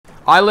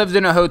I lived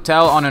in a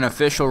hotel on an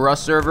official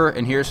Rust server,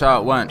 and here's how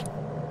it went.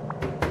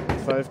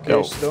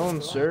 5K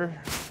stone, sir.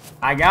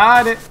 I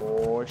got it.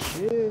 Oh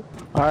shit.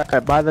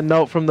 Alright, buy the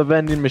note from the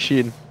vending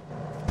machine.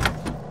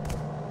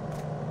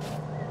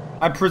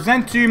 I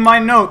present to you my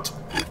note.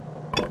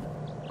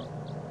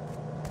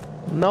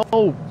 No,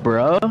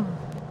 bruh.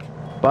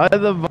 Buy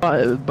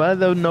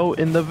the note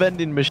in the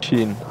vending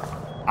machine.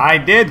 I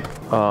did.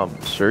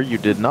 Sir, you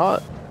did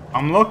not.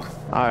 Look.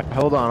 Alright,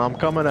 hold on, I'm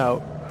coming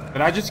out.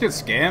 Did I just get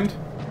scammed?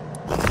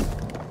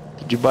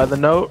 Did you buy the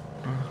note?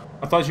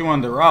 I thought you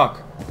wanted the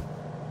rock.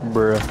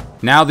 Bruh.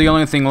 Now the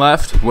only thing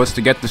left was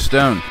to get the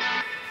stone.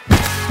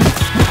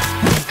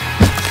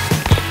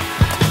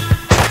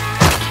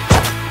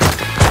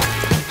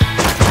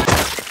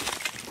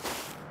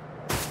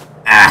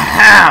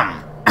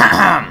 Ahem.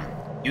 Ahem.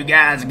 You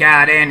guys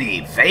got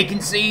any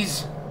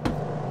vacancies?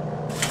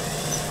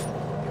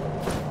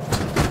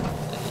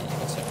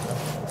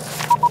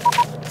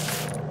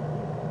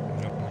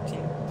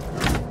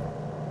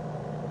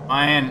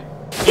 Man,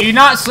 do you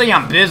not see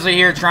I'm busy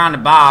here trying to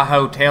buy a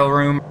hotel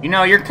room? You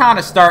know, you're kind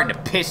of starting to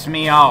piss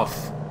me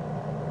off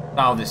with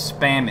all this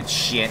spam and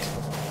shit.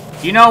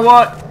 You know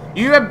what?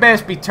 You had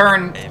best be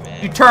turn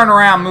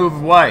around,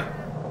 move away.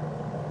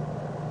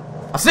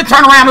 I said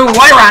turn around, move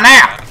away right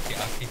now!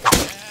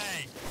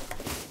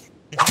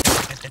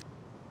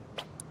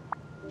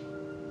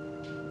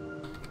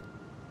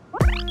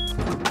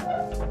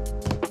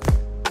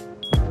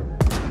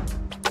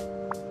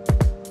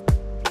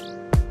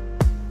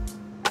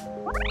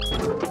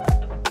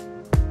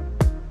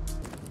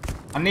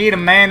 I need a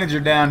manager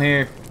down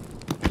here.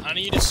 I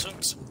need to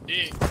suck some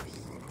dick.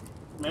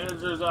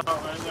 Manager's out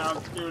right now.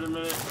 Just give it a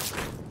minute.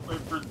 Wait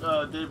for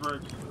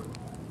daybreak.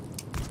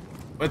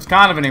 It's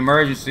kind of an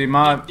emergency.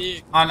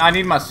 I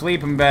need my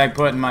sleeping bag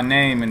put in my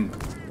name, and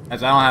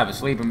as I don't have a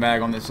sleeping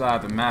bag on this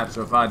side of the map,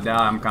 so if I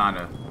die, I'm kind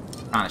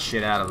of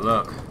shit out of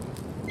luck.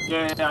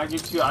 Yeah, I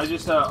get you. I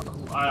just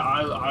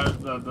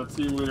the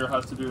team leader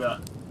has to do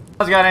that.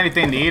 You guys got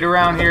anything to eat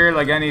around here?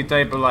 Like any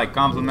type of like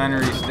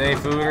complimentary stay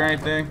food or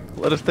anything?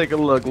 Let us take a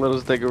look. Let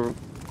us take a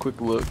quick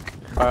look.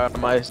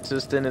 My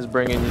assistant is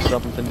bringing you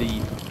something to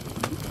eat.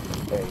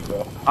 There you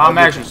go. I'm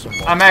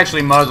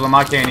actually Muslim.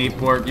 I can't eat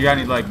pork. You got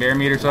any like bear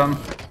meat or something?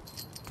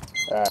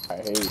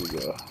 Alright, here you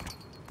go.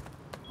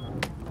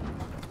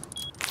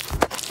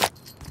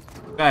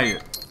 Thank you.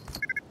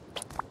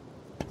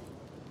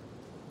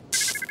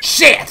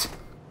 Shit!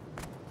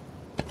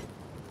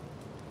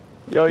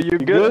 Yo, you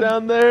good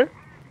down there?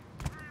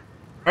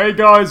 Hey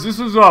guys, this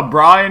is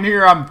Brian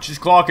here. I'm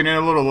just clocking in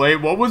a little late.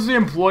 What was the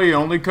employee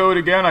only code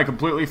again? I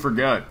completely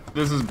forgot.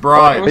 This is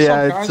Brian.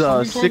 Yeah,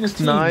 it's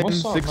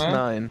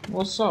 6969.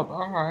 What's up?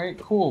 Alright,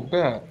 cool,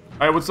 bet.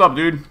 Hey, what's up,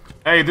 dude?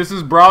 Hey, this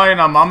is Brian.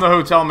 I'm the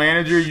hotel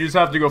manager. You just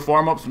have to go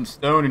farm up some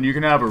stone and you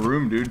can have a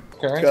room, dude.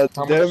 Okay. God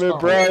damn it,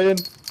 Brian.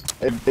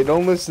 Hey,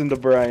 don't listen to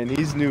Brian.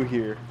 He's new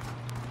here.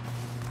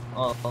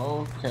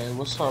 Okay.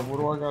 What's up? What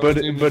do I got to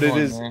do? But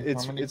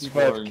it's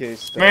 5K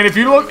stuff. Man, if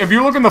you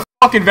look in the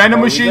fucking vending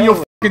machine, you'll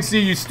fucking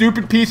see, you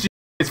stupid piece of shit.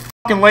 It's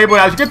fucking labeled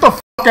as. Get the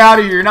fuck out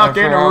of here. You're not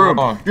getting a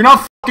room. You're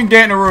not fucking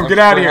getting a room. Get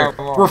out of here.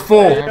 We're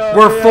full.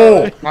 We're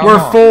full.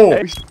 We're full.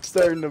 We're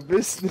starting a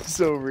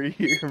business over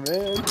here,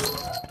 man.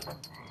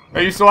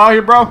 Are you still out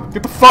here, bro?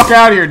 Get the fuck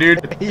out of here, dude.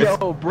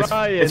 Yo,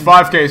 Brian. It's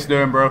 5K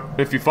stone, bro.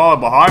 If you follow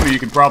behind me, you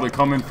can probably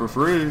come in for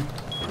free.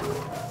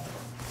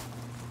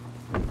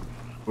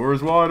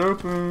 Door's wide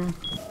open.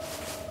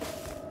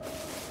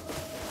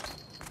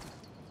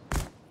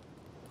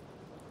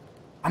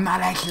 I'm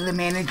not actually the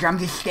manager, I'm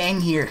just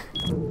staying here.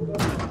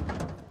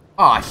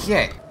 Aw,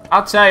 shit.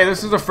 I'll tell you,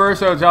 this is the first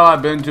hotel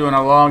I've been to in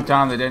a long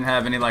time that didn't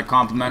have any, like,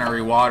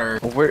 complimentary water.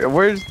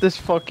 Where's this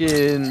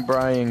fucking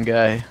Brian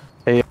guy?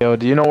 Hey, yo,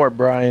 do you know where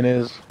Brian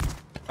is?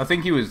 I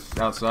think he was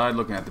outside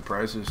looking at the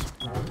prices.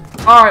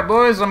 Alright,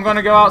 boys, I'm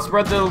gonna go out and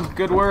spread the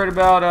good word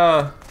about,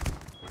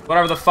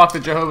 whatever the fuck the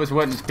Jehovah's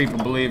Witness people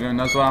believe in.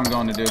 That's what I'm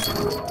going to do.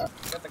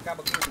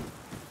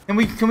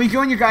 Can we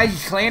join your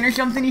guys' clan or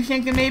something, you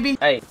thinking maybe?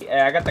 Hey,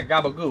 I got the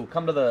gabagoo.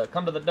 Come to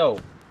the dough.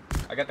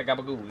 I got the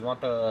gabagoo. You want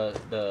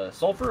the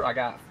sulfur? I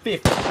got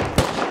 50.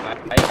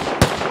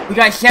 Right. We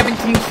got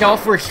 17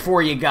 sulfurs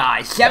for you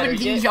guys.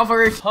 17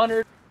 sulfurs.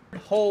 100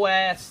 whole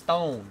ass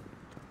stone.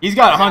 He's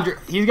got 100.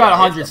 He's got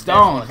 100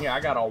 stone. Here, I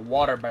got a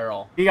water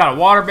barrel. He got a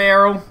water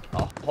barrel.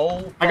 A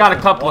whole. I got a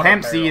couple of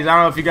hemp barrel. seeds. I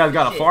don't know if you guys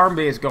got a farm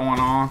base going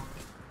on.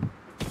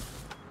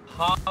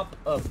 Top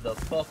of the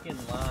fucking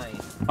line.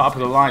 Top of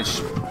the line.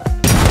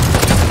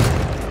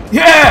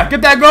 Yeah,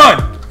 get that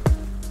gun.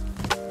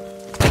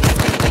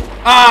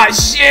 Ah,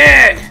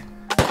 shit.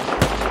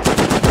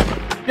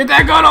 Get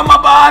that gun on my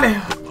body.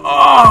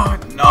 Oh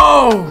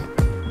no.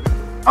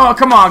 Oh,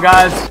 come on,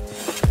 guys.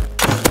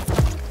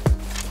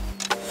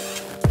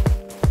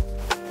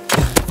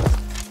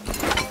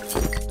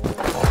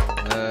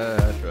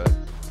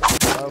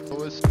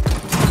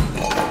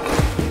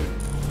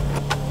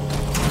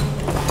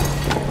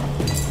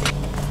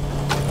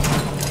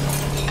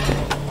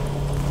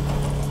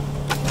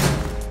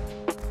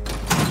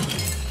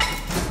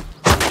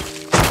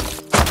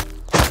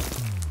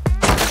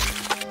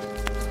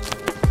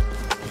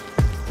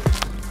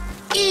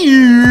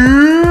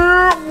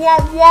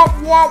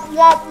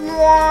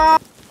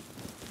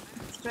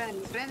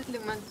 Friendly,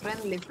 man,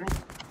 friendly.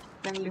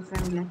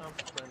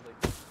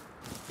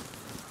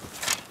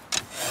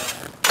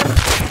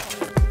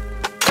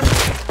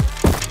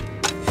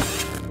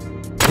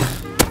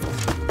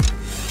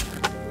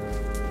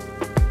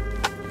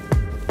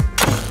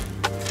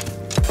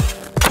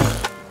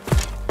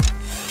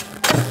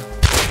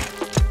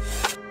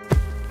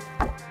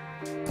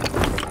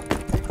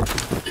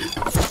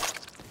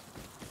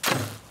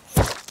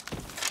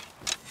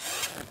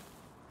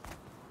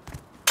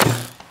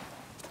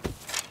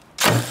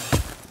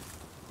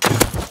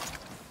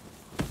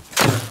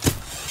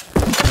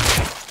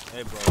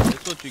 Hey, bro,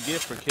 that's what you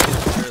get for killing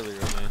me earlier,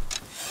 man.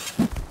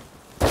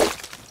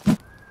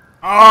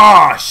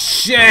 Oh,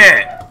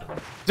 shit!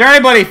 Is there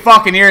anybody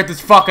fucking here at this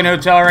fucking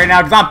hotel right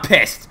now? Because I'm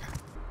pissed.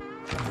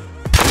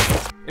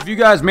 If you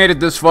guys made it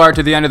this far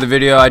to the end of the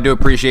video, I do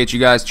appreciate you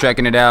guys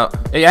checking it out.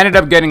 It ended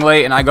up getting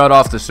late and I got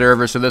off the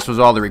server, so this was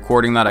all the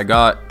recording that I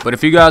got. But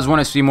if you guys want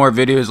to see more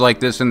videos like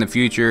this in the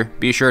future,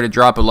 be sure to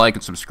drop a like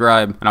and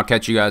subscribe, and I'll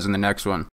catch you guys in the next one.